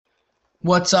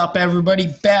What's up,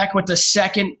 everybody? Back with the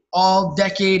second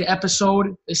all-decade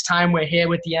episode. This time we're here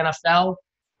with the NFL,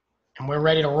 and we're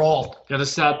ready to roll. Got to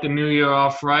start the new year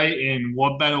off right, and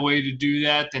what better way to do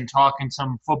that than talking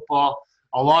some football?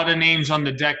 A lot of names on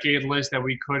the decade list that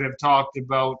we could have talked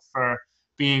about for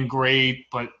being great,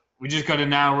 but we just got to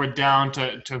narrow it down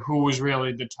to who was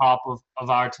really the top of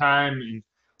our time. And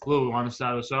Lou, want to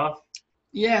start us off?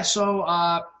 Yeah, so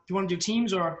do you want to do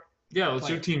teams or? Yeah, let's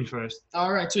do teams first.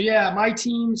 All right, so yeah, my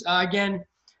teams, again,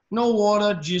 no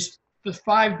order, just the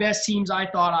five best teams I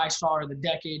thought I saw of the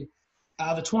decade.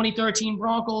 The 2013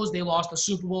 Broncos, they lost the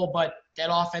Super Bowl, but that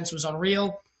offense was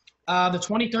unreal. The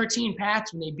 2013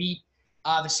 Pats, when they beat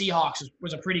the Seahawks,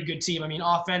 was a pretty good team. I mean,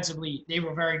 offensively, they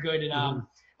were very good. And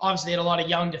obviously, they had a lot of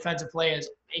young defensive players,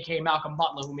 a.k.a. Malcolm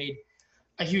Butler, who made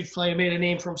a huge play, made a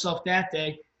name for himself that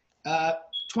day.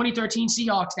 2013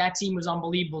 Seahawks, that team was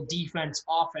unbelievable defense,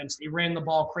 offense. They ran the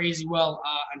ball crazy well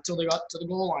until they got to the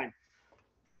goal line.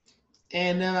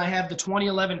 And then I have the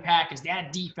 2011 Packers.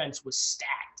 That defense was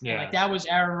stacked. Yeah. Like, that was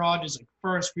Aaron Rodgers'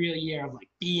 first real year of,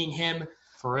 being him.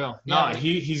 For real. Yeah, No,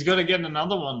 he's going to get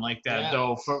another one like that,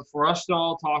 though. For us to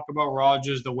all talk about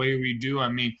Rodgers the way we do, I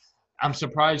mean, I'm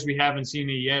surprised we haven't seen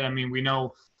it yet. I mean, we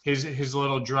know his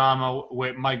little drama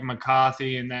with Mike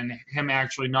McCarthy, and then him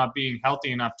actually not being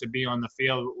healthy enough to be on the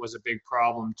field was a big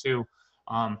problem too.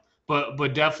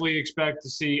 But definitely expect to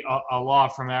see a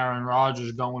lot from Aaron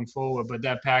Rodgers going forward. But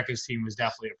that Packers team was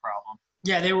definitely a problem.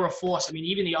 Yeah, they were a force. I mean,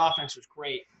 even the offense was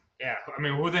great. Yeah, I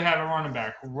mean, who they had a running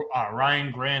back?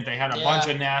 Ryan Grant. They had a bunch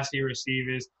of nasty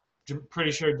receivers.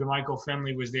 Pretty sure DeMichael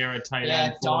Finley was there at tight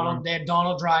end. They had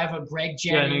Donald Driver, Greg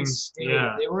Jennings.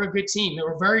 They were a good team. They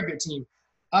were a very good team.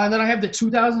 And then I have the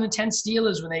 2010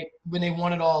 Steelers when they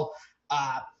won it all.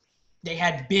 They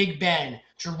had Big Ben,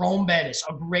 Jerome Bettis,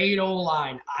 a great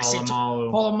O-line.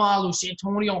 Polamalu,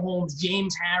 Santonio Holmes,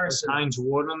 James Harrison. Hines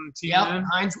Ward on the team. Yep,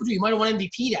 Hines Ward. You might have won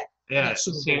MVP that. Yeah,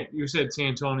 you said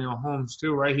Santonio Holmes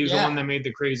too, right? He's the one that made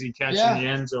the crazy catch in the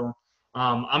end zone.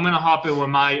 I'm gonna hop in with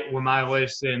my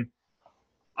list, and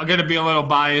I'm gonna be a little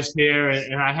biased here,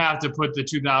 and I have to put the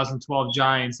 2012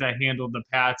 Giants that handled the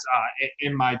Pats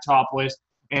in my top list.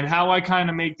 And how I kind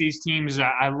of make these teams,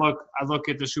 I look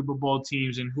at the Super Bowl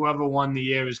teams, and whoever won the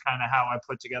year is kind of how I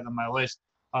put together my list.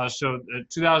 So the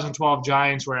 2012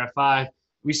 Giants were at 5.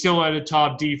 We still had a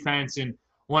top defense, and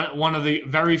one of the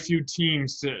very few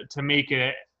teams to make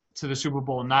it to the Super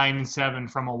Bowl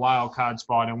 9-7 from a wild card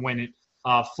spot and win it.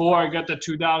 4, I got the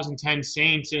 2010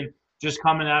 Saints, and just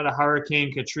coming out of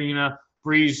Hurricane Katrina,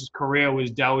 Brees' career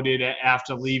was doubted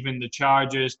after leaving the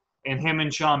Chargers, and him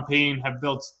and Sean Payton have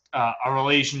built a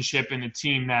relationship and a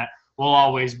team that will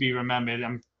always be remembered.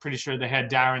 I'm pretty sure they had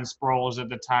Darren Sproles at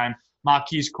the time.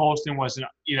 Marquise Colston was an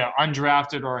either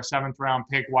undrafted or a 7th-round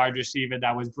pick wide receiver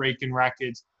that was breaking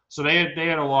records. So they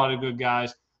had a lot of good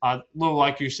guys. Lou,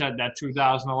 like you said, that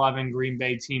 2011 Green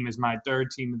Bay team is my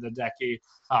third team of the decade.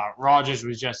 Rodgers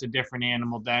was just a different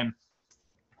animal then.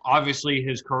 Obviously,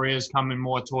 his career is coming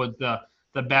more toward the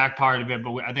back part of it,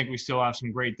 but I think we still have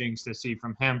some great things to see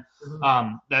from him.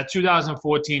 That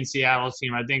 2014 Seattle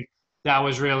team, I think that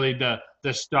was really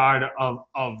the start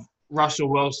of Russell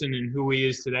Wilson and who he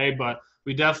is today, but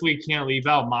we definitely can't leave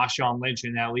out Marshawn Lynch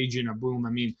and that Legion of Boom. I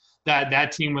mean,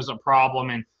 that team was a problem,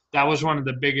 and that was one of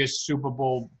the biggest Super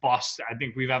Bowl busts I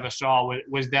think we've ever saw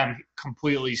was them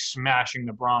completely smashing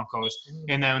the Broncos.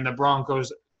 And then the Broncos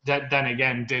then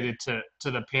again did it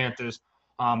to the Panthers.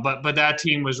 But that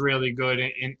team was really good,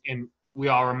 and we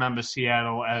all remember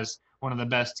Seattle as one of the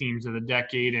best teams of the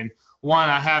decade. And one,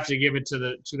 I have to give it to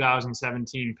the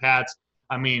 2017 Pats.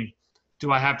 I mean,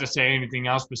 do I have to say anything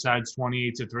else besides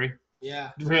 28-3?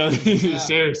 Yeah. Really? Yeah.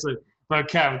 Seriously. But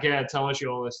Kev, tell us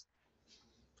your list.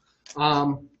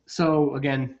 So,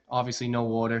 again, obviously no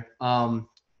order.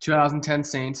 2010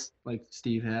 Saints, like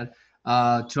Steve had.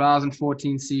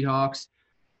 2014 Seahawks.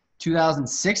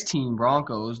 2016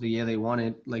 Broncos, the year they won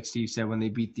it, like Steve said, when they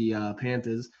beat the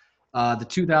Panthers. The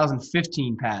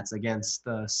 2015 Pats against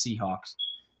the Seahawks.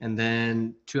 And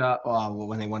then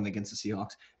when they won against the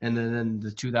Seahawks. And then the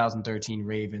 2013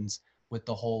 Ravens with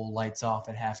the whole lights off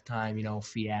at halftime,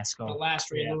 fiasco. The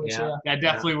last Ray Lewis, That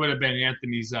definitely would have been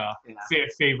Anthony's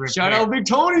favorite. Shout out Big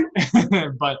Tony.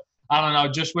 But I don't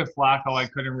know, just with Flacco, I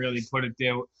couldn't really put it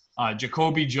there.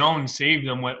 Jacoby Jones saved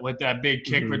him with that big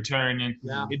kick return, and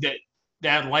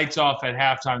that lights off at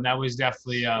halftime. That was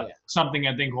definitely something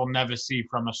I think we'll never see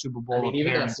from a Super Bowl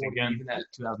appearance again. Even that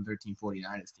 2013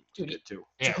 49ers team did too.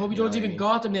 Jacoby Jones even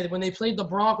got them there. When they played the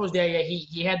Broncos there,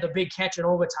 he had the big catch in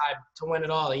overtime to win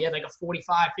it all. He had like a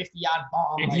 45, 50-yard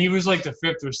bomb. And he was like the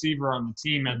 5th receiver on the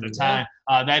team at the time.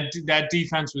 That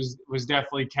defense was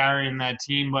definitely carrying that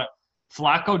team, but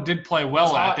Flacco did play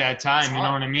well at that time. You know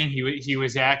hot. what I mean? He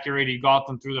was accurate. He got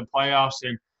them through the playoffs,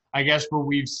 and I guess what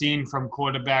we've seen from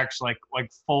quarterbacks like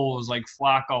Foles, like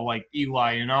Flacco, like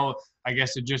Eli, you know, I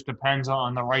guess it just depends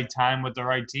on the right time with the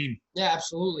right team. Yeah,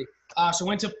 absolutely. So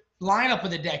went to lineup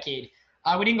of the decade.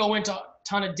 We didn't go into a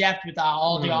ton of depth with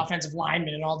all the offensive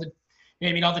linemen and all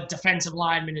the defensive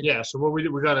linemen. Yeah, so what we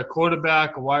got a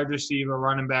quarterback, a wide receiver,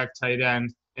 running back, tight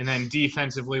end, and then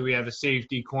defensively we have a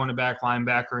safety, cornerback,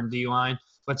 linebacker, and D-line.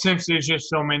 But since there's just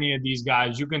so many of these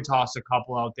guys, you can toss a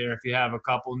couple out there if you have a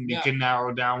couple, and you can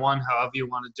narrow down one, however you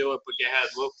want to do it. But go ahead,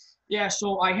 Luke. Yeah,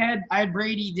 so I had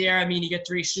Brady there. I mean, he got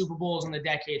 3 Super Bowls in the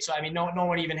decade. So I mean, no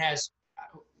one even has.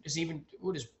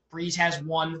 Breeze has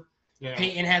 1. Yeah.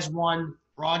 Peyton has 1.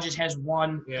 Rodgers has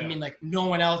 1. Yeah. I mean, like no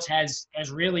one else has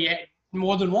really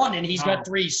more than 1, and he's got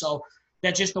 3. So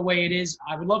that's just the way it is.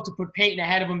 I would love to put Peyton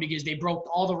ahead of him because they broke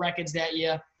all the records that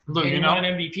year. Look, and he won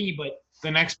an MVP, but the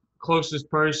next closest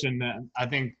person that I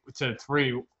think to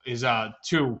 3 is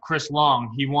 2, Chris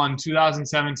Long. He won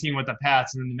 2017 with the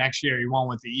Pats, and then the next year he won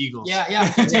with the Eagles.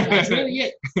 Yeah, that's really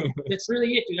it. That's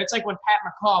really it, dude. That's like when Pat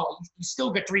McCall, he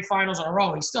still got 3 finals in a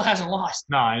row. He still hasn't lost.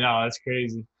 No, I know. That's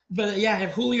crazy. But, I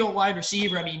have Julio wide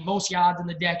receiver. I mean, most yards in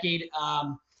the decade,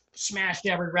 smashed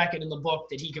every record in the book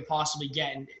that he could possibly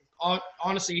get. And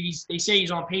honestly, they say he's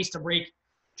on pace to break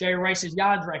Jerry Rice's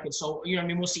yards record. So, you know what I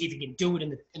mean? We'll see if he can do it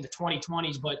in the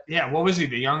 2020s. But yeah, what was he?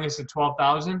 The youngest at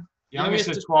 12,000? Youngest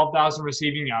at 12,000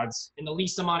 receiving yards. In the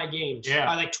least amount of games. Yeah.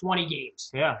 By like 20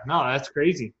 games. Yeah. No, that's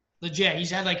crazy. Legit. He's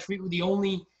had like the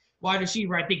only wide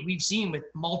receiver I think we've seen with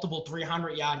multiple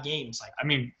 300-yard games. Like, I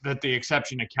mean, with the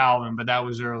exception of Calvin, but that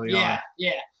was early on.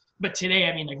 Yeah. But today,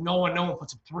 I mean, like no one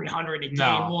puts up 300 a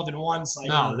game more than once. Like,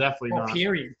 no, definitely not.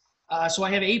 Period. So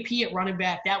I have AP at running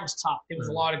back. That was tough. There was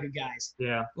a lot of good guys.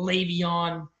 Yeah.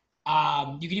 Le'Veon.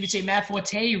 You could even say Matt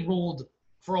Forte ruled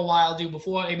for a while, dude,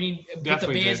 before, I mean, with the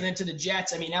Bears and then to the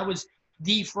Jets. I mean, that was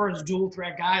the first dual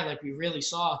threat guy like we really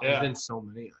saw. There's been so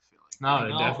many, I feel like.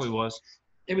 No, it definitely was.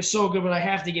 It was so good, but I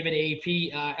have to give it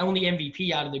to AP. Only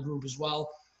MVP out of the group as well.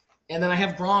 And then I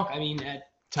have Gronk. I mean, at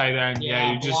tight end.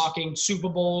 Yeah, blocking, Super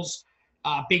Bowls,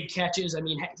 big catches. I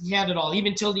mean, he had it all,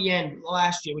 even till the end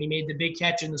last year when he made the big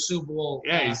catch in the Super Bowl.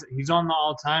 Yeah, he's on the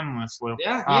all-time list, Lou.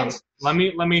 Yeah, let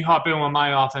me hop in with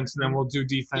my offense, and then we'll do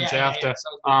defense after.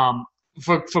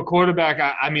 For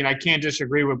quarterback, I mean, I can't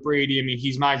disagree with Brady. I mean,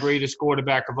 he's my greatest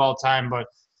quarterback of all time, but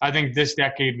I think this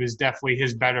decade was definitely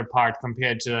his better part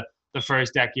compared to the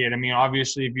first decade. I mean,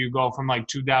 obviously, if you go from like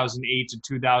 2008 to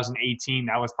 2018,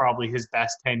 that was probably his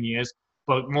best 10 years.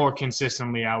 But more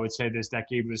consistently, I would say this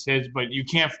decade was his. But you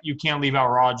can't leave out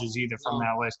Rodgers either from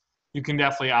that list. You can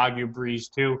definitely argue Breeze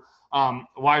too.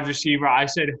 Wide receiver, I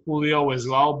said Julio as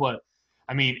well, but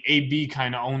I mean, AB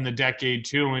kind of owned the decade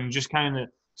too, and just kind of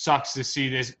sucks to see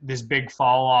this big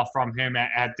fall off from him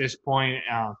at this point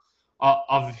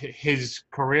of his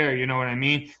career. You know what I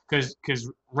mean? Because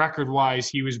record wise,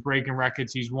 he was breaking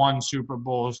records. He's won Super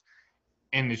Bowls.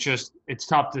 And it's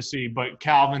tough to see. But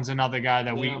Calvin's another guy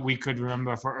that we could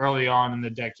remember for early on in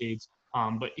the decades.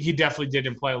 But he definitely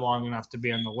didn't play long enough to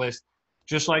be on the list.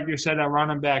 Just like you said, at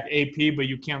running back, AP, but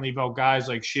you can't leave out guys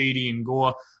like Shady and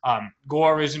Gore.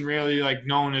 Gore isn't really like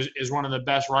known as one of the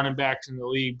best running backs in the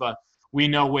league, but we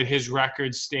know what his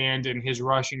records stand and his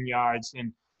rushing yards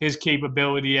and his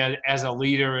capability as a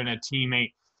leader and a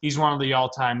teammate. He's one of the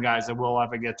all-time guys that we'll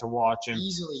ever get to watch. And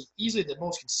easily the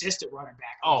most consistent running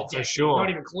back. Oh, for sure. Not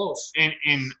even close. And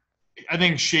I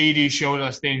think Shady showed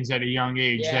us things at a young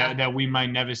age that we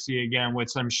might never see again, with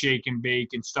some shake and bake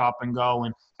and stop and go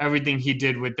and everything he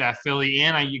did with that Philly.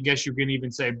 And I guess you can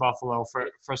even say Buffalo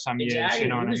for some years. You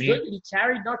know what I mean? Good. He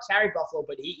not carried Buffalo,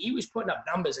 but he was putting up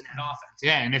numbers in that offense.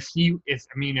 Yeah, and if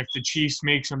the Chiefs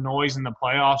make some noise in the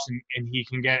playoffs and he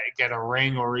can get a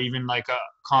ring or even like a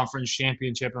conference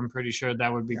championship, I'm pretty sure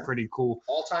that would be pretty cool.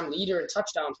 All-time leader in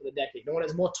touchdowns for the decade. No one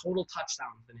has more total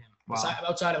touchdowns than him. Wow.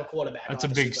 Outside of a quarterback. That's a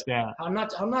big stat. How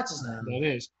nuts is that? That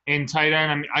is. In tight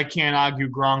end, I mean, I can't argue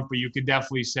Gronk, but you could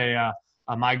definitely say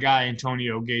my guy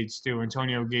Antonio Gates too.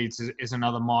 Antonio Gates is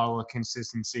another model of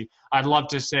consistency. I'd love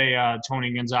to say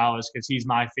Tony Gonzalez because he's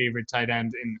my favorite tight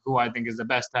end and who I think is the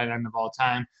best tight end of all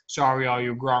time. Sorry, all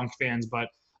you Gronk fans, but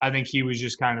I think he was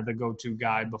just kind of the go-to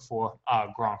guy before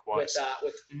Gronk was.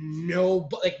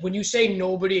 Like when you say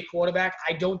nobody at quarterback,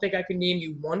 I don't think I can name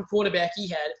you one quarterback he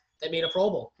had that made a Pro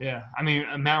Bowl. Yeah, I mean,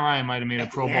 Matt Ryan might have made a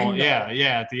Pro Bowl.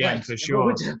 Yeah, at the end for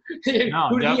sure.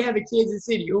 Who did he have in Kansas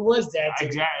City? Who was that?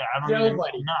 Exactly. I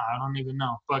don't even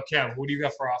know. But Kev, who do you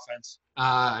got for offense?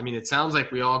 I mean, it sounds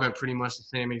like we all got pretty much the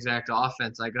same exact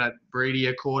offense. I got Brady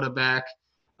at quarterback,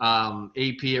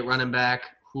 AP at running back,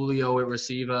 Julio at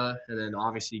receiver, and then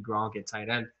obviously Gronk at tight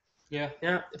end. Yeah.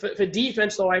 For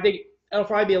defense, though, I think it'll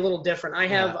probably be a little different. I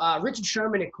have Richard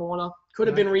Sherman at corner. Could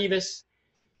have been Revis.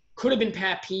 Could have been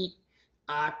Pat Pete.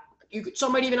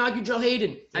 Some might even argue Joe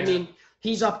Hayden. Yeah. I mean,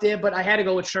 he's up there, but I had to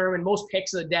go with Sherman. Most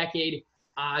picks of the decade.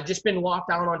 Just been locked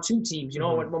down on 2 teams. You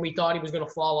know, when we thought he was going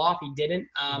to fall off, he didn't.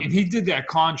 And he did that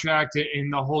contract in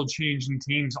the whole change in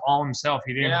teams all himself.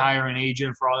 He didn't hire an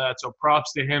agent for all that. So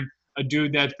props to him. A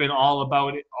dude that's been all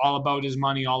about it, all about his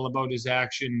money, all about his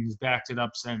action. He's backed it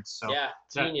up since. So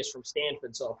genius from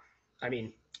Stanford. So, I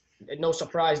mean, no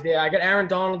surprise there. I got Aaron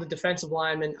Donald, the defensive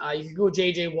lineman. You could go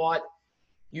J.J. Watt.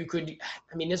 You could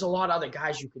 – I mean, there's a lot of other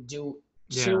guys you could do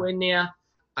too in there.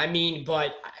 I mean,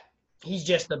 but he's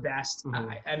just the best.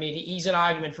 I mean, he's an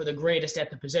argument for the greatest at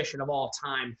the position of all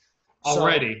time.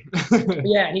 Already.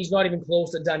 Yeah, and he's not even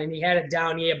close to done, and he had it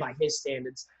down here by his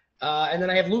standards. And then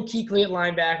I have Luke Kuechly at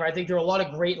linebacker. I think there are a lot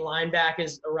of great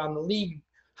linebackers around the league.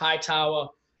 Hightower,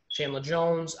 Chandler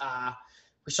Jones.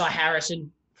 We saw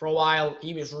Harrison for a while.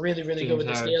 He was really, really good with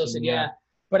the Steelers. Yeah.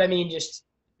 But, I mean, just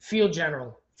field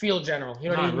general. You know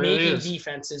what I mean? Making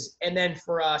defenses. And then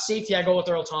for safety, I go with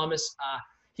Earl Thomas.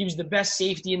 He was the best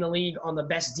safety in the league on the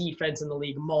best defense in the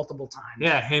league multiple times.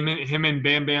 Yeah, him and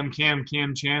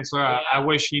Cam Chancellor. Yeah. I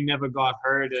wish he never got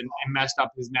hurt and messed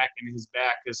up his neck and his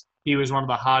back, because he was one of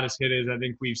the hottest hitters I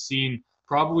think we've seen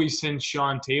probably since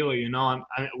Sean Taylor. You know,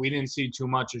 we didn't see too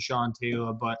much of Sean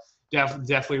Taylor, but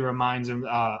definitely reminds him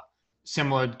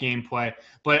similar gameplay.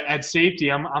 But at safety,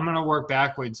 I'm going to work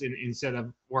backwards instead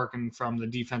of working from the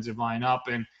defensive line up.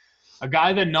 And a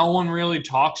guy that no one really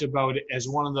talks about as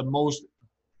one of the most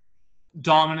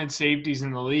dominant safeties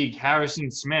in the league, Harrison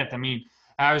Smith. I mean,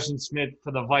 Harrison Smith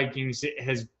for the Vikings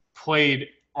has played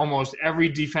almost every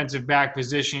defensive back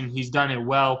position. He's done it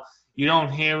well. You don't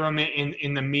hear him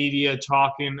in the media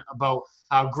talking about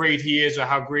how great he is or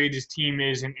how great his team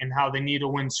is and how they need to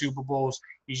win Super Bowls.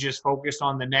 He's just focused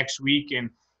on the next week, and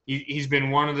he's been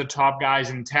one of the top guys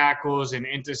in tackles and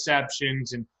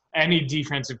interceptions and any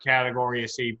defensive category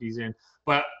of safeties in.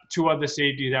 But 2 other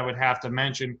safeties I would have to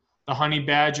mention, the Honey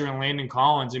Badger and Landon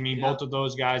Collins. I mean, both of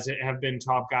those guys have been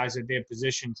top guys at their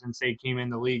position since they came in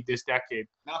the league this decade.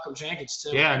 Malcolm Jenkins,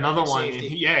 too. Yeah, another one.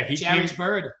 He Jarvis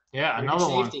Bird. Yeah, another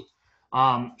safety.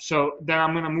 One. So then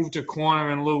I'm going to move to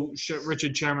corner and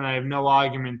Richard Sherman. I have no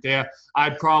argument there.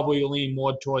 I'd probably lean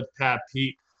more towards Pat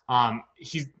Pete.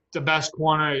 He's the best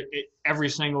corner every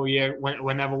single year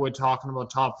whenever we're talking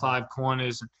about top 5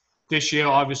 corners. This year,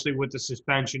 obviously, with the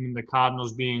suspension and the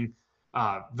Cardinals being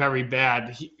very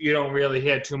bad, you don't really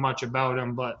hear too much about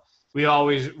him, but we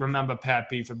always remember Pat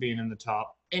Pete for being in the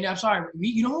top. And I'm sorry,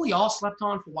 you know who we all slept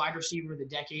on for wide receiver of the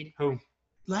decade? Who?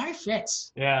 Larry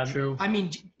Fitz. Yeah, true. I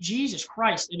mean, Jesus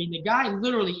Christ. I mean, the guy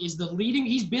literally is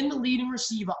he's been the leading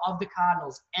receiver of the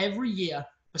Cardinals every year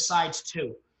besides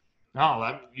 2.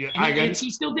 No, he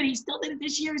still did it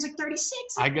this year. He's like 36.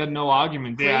 I got no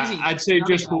argument there. I'd say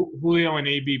just Julio and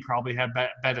AB probably have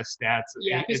better stats.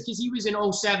 Yeah, because he was in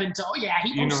 07 to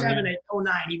 07 and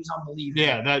 09. He was unbelievable.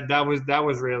 Yeah, that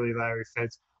was really Larry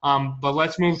Fitz. But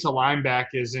let's move to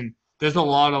linebackers, and there's a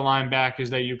lot of linebackers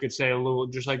that you could say a little,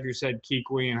 just like you said,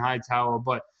 Kuechly and Hightower,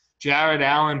 but Jared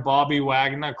Allen, Bobby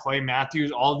Wagner, Clay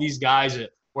Matthews, all these guys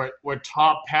were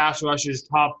top pass rushers,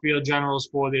 top field generals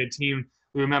for their team.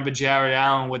 We remember Jared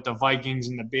Allen with the Vikings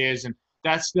and the Bears, and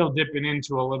that's still dipping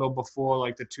into a little before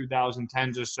like the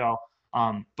 2010s or so.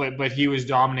 But he was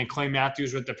dominant. Clay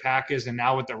Matthews with the Packers, and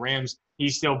now with the Rams,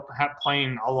 he's still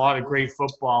playing a lot of great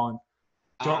football.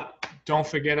 And don't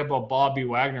forget about Bobby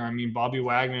Wagner. I mean, Bobby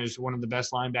Wagner is one of the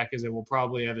best linebackers that we'll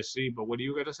probably ever see. But what are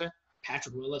you going to say?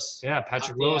 Patrick Willis. Yeah,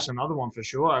 Patrick Willis, another one for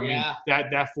sure. I mean,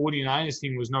 that 49ers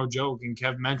team was no joke. And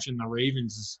Kev mentioned the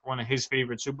Ravens is one of his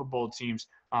favorite Super Bowl teams.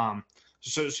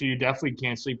 So you definitely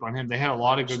can't sleep on him. They had a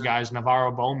lot of good guys.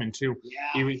 Navarro Bowman, too.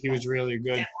 Yeah. He was really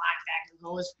good.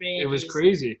 It was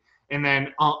crazy. And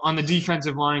then on the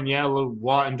defensive line, little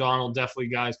Watt and Donald, definitely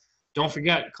guys. Don't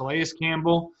forget, Calais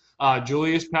Campbell,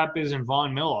 Julius Peppers, and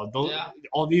Von Miller.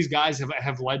 All these guys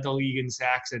have led the league in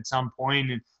sacks at some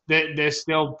point, and they're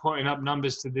still putting up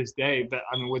numbers to this day, but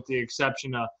I mean, with the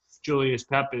exception of Julius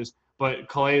Peppers. But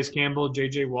Calais Campbell,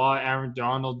 J.J. Watt, Aaron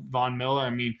Donald, Von Miller, I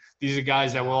mean, these are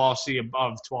guys that we'll all see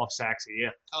above 12 sacks a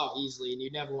year. Oh, easily, and you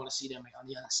never want to see them on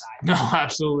the other side. No,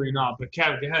 absolutely not. But,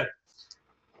 Kev, go ahead.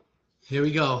 Here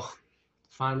we go.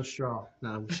 Final straw. No,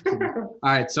 I'm just kidding. All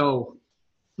right, so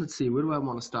let's see. Where do I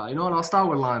want to start? You know what? I'll start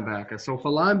with linebacker. So for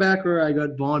linebacker, I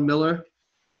got Von Miller.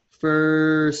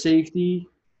 For safety,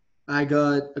 I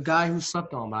got a guy who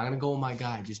slept on, but I'm going to go with my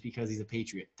guy just because he's a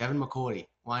Patriot. Devin McCourty.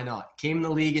 Why not? Came in the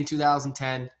league in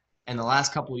 2010. And the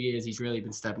last couple of years, he's really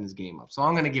been stepping his game up. So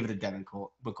I'm going to give it to Devin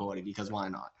McCourty because why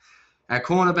not? At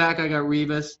cornerback, I got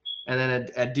Revis. And then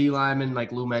at D lineman,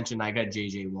 like Lou mentioned, I got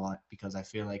J.J. Watt because I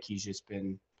feel like he's just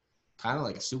been kind of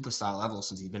like a superstar level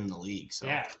since he's been in the league. So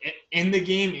yeah, in the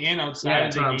game and outside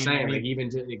of the game. That's what I'm saying. Like even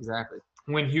exactly.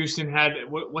 When Houston had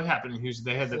what happened in Houston?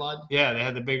 They had the flood. Yeah, they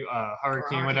had the big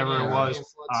hurricane, whatever it was.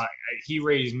 He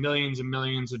raised millions and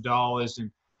millions of dollars,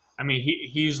 and I mean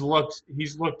he's looked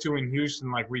to in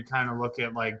Houston like we kind of look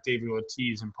at like David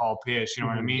Ortiz and Paul Pierce. You know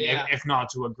what I mean? Yeah. If not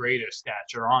to a greater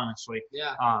stature, honestly.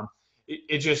 Yeah.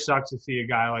 It just sucks to see a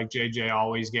guy like JJ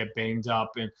always get banged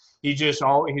up, and he's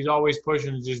always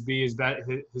pushing to just be his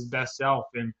best self,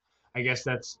 and I guess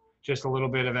that's just a little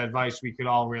bit of advice we could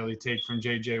all really take from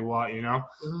JJ Watt, you know.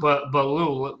 Mm-hmm. But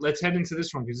Lou, let's head into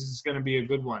this one because this is going to be a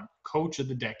good one. Coach of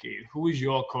the decade. Who is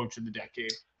your coach of the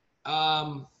decade?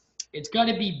 It's got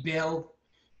to be Bill,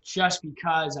 just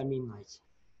because I mean like.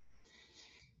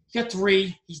 You got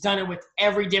 3. He's done it with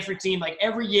every different team. Like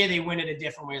every year they win it a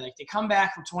different way. Like they come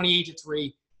back from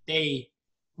 28-3. They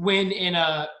win in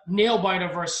a nail biter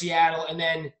versus Seattle, and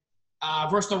then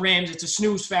versus the Rams, it's a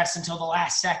snooze fest until the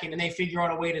last second, and they figure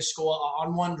out a way to score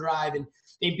on one drive, and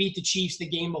they beat the Chiefs the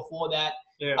game before that.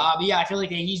 Yeah. But yeah, I feel like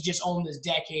he's just owned this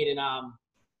decade, and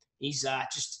he's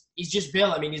just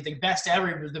Bill. I mean, he's the best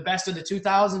ever. He was the best of the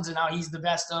 2000s, and now he's the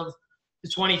best of the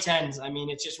 2010s. I mean,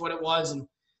 it's just what it was, and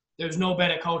there's no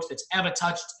better coach that's ever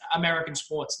touched American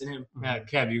sports than him. Yeah,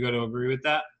 Kev, you got to agree with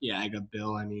that? Yeah, I got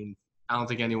Bill. I mean, I don't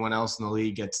think anyone else in the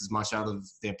league gets as much out of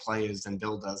their players than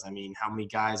Bill does. I mean, how many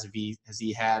guys has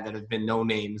he had that have been no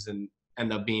names and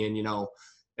end up being, you know,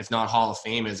 if not Hall of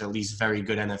Famers, at least very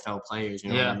good NFL players.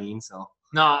 You know what I mean? So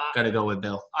no, got to go with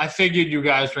Bill. I figured you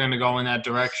guys were going to go in that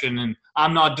direction, and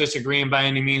I'm not disagreeing by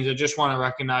any means. I just want to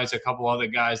recognize a couple other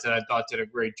guys that I thought did a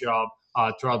great job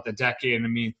throughout the decade. I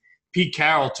mean, Pete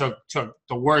Carroll took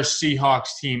the worst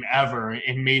Seahawks team ever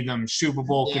and made them Super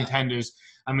Bowl contenders.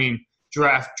 I mean,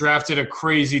 drafted a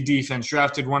crazy defense,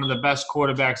 drafted one of the best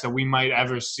quarterbacks that we might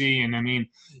ever see. And, I mean,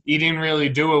 he didn't really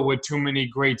do it with too many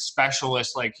great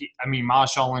specialists.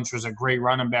 Marshawn Lynch was a great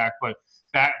running back, but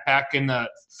back in the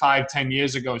 5-10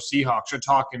 years ago, Seahawks, we're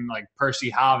talking like Percy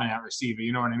Harvin at receiver.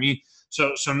 You know what I mean?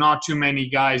 So not too many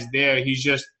guys there. He's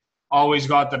just always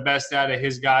got the best out of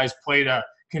his guys, played a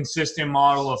consistent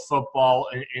model of football,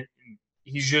 and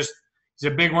he's a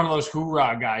big one of those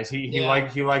hoorah guys. He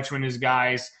likes when his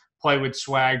guys play with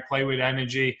swag, play with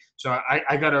energy. So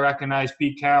I got to recognize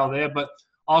Pete Carroll there, but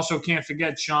also can't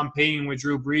forget Sean Payton with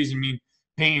Drew Brees. I mean,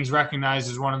 Payton's recognized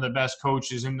as one of the best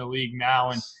coaches in the league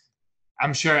now, and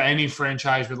I'm sure any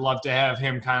franchise would love to have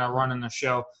him kind of running the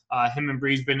show. Him and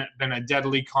Brees been a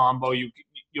deadly combo.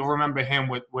 You'll remember him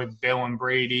with Bill and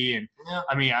Brady, and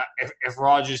I mean, if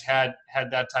Rodgers had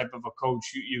that type of a coach,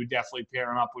 you would definitely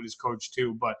pair him up with his coach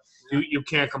too. But you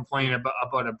can't complain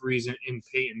about a Brees and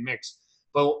Peyton mix.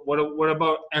 But what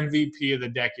about MVP of the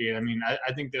decade? I mean,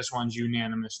 I think this one's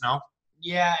unanimous. No?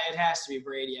 Yeah, it has to be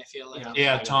Brady. I feel like.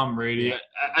 Yeah, Tom Brady.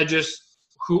 I just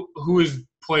who has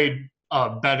played a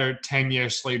better 10-year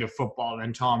slate of football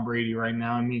than Tom Brady right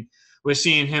now? I mean, we're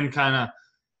seeing him kind of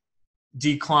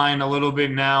decline a little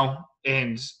bit now,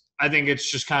 and I think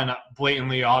it's just kind of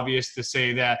blatantly obvious to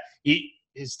say that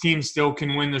his team still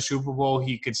can win the Super Bowl.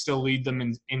 He could still lead them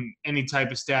in any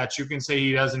type of stats. You can say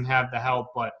he doesn't have the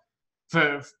help, but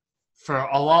for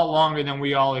a lot longer than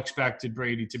we all expected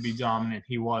Brady to be dominant,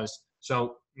 he was.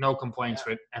 So no complaints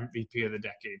with MVP of the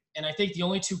decade. And I think the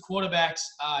only 2 quarterbacks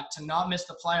to not miss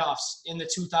the playoffs in the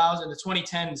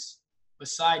 2010s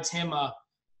besides him,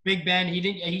 Big Ben,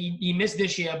 he missed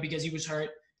this year because he was hurt.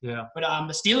 Yeah. But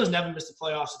the Steelers never missed the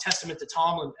playoffs. A testament to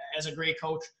Tomlin as a great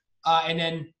coach. And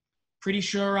then pretty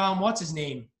sure what's his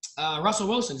name? Russell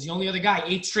Wilson's the only other guy.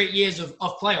 8 straight years of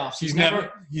playoffs.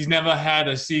 He's never had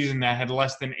a season that had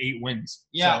less than 8 wins.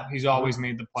 Yeah. So he's always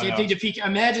made the playoffs. Same thing to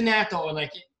imagine that though, and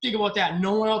think about that.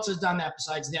 No one else has done that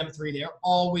besides them 3. They're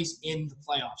always in the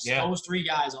playoffs. Yeah. Those 3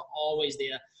 guys are always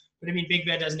there. But I mean, Big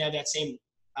Ben doesn't have that same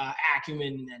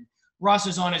acumen, and Russ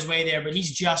is on his way there, but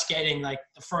he's just getting the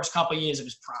first couple of years of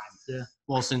his prime. Yeah.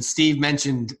 Well, since Steve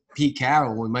mentioned Pete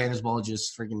Carroll, we might as well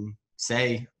just freaking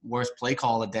say worst play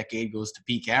call of the decade goes to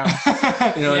Pete Carroll.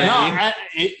 You know what I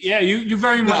mean? You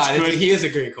very much could. He is a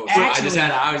great coach. Actually,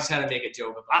 I just had to make a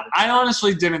joke about it. I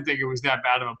honestly didn't think it was that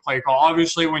bad of a play call.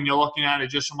 Obviously, when you're looking at it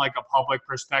just from a public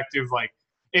perspective,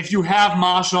 if you have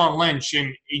Marshawn Lynch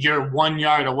and you're 1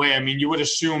 yard away, I mean, you would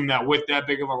assume that with that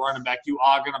big of a running back, you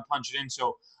are going to punch it in.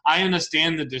 So I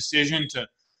understand the decision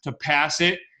to pass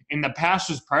it and the pass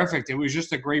was perfect. It was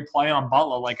just a great play on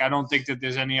Butler. Like, I don't think that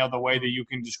there's any other way that you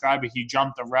can describe it. He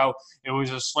jumped the route. It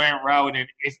was a slant route, and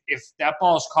if that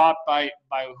ball's caught by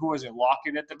who was it,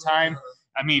 Lockett at the time?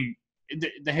 I mean,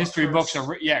 the history books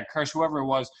are Curse, whoever it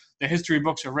was. The history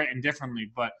books are written differently,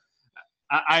 but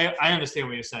I understand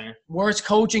what you're saying. Worst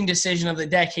coaching decision of the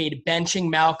decade: benching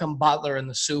Malcolm Butler in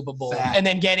the Super Bowl and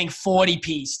then getting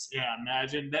 40-pieced. Yeah,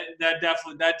 imagine that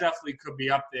definitely could be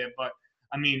up there. But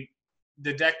I mean,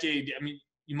 the decade. I mean,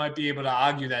 you might be able to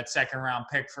argue that second round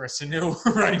pick for a Sanu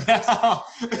right now.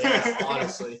 Yeah,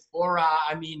 honestly. Or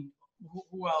I mean,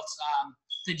 who else?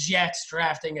 The Jets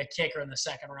drafting a kicker in the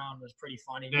second round was pretty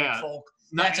funny. Yeah. Nick Folk.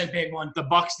 That's a big one. The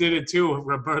Bucks did it too,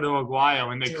 Roberto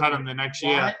Aguayo, and they cut him the next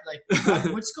year. Like,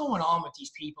 what's going on with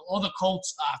these people? Or the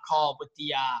Colts called with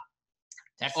the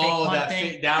that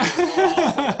fake thing.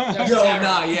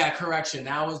 Correction.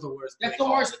 That was the worst. That's the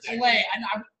worst play.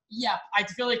 I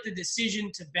feel like the decision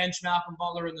to bench Malcolm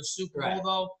Butler in the Super Bowl,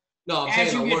 though. No, I'm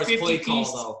saying the worst play call,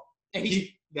 though.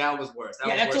 That was worse.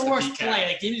 That's the worst play.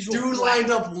 Like, dude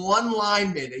lined up one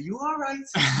lineman. Are you all right?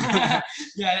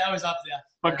 Yeah, that was up there.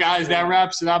 But, guys, that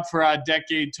wraps it up for our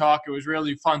decade talk. It was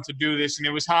really fun to do this, and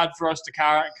it was hard for us to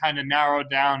kind of narrow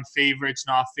down favorites,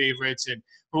 not favorites, and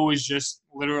who was just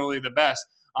literally the best.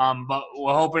 But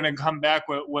we're hoping to come back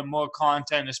with more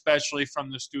content, especially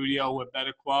from the studio with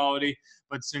better quality.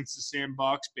 But since the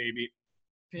sandbox, baby.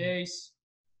 Peace.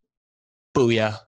 Booyah.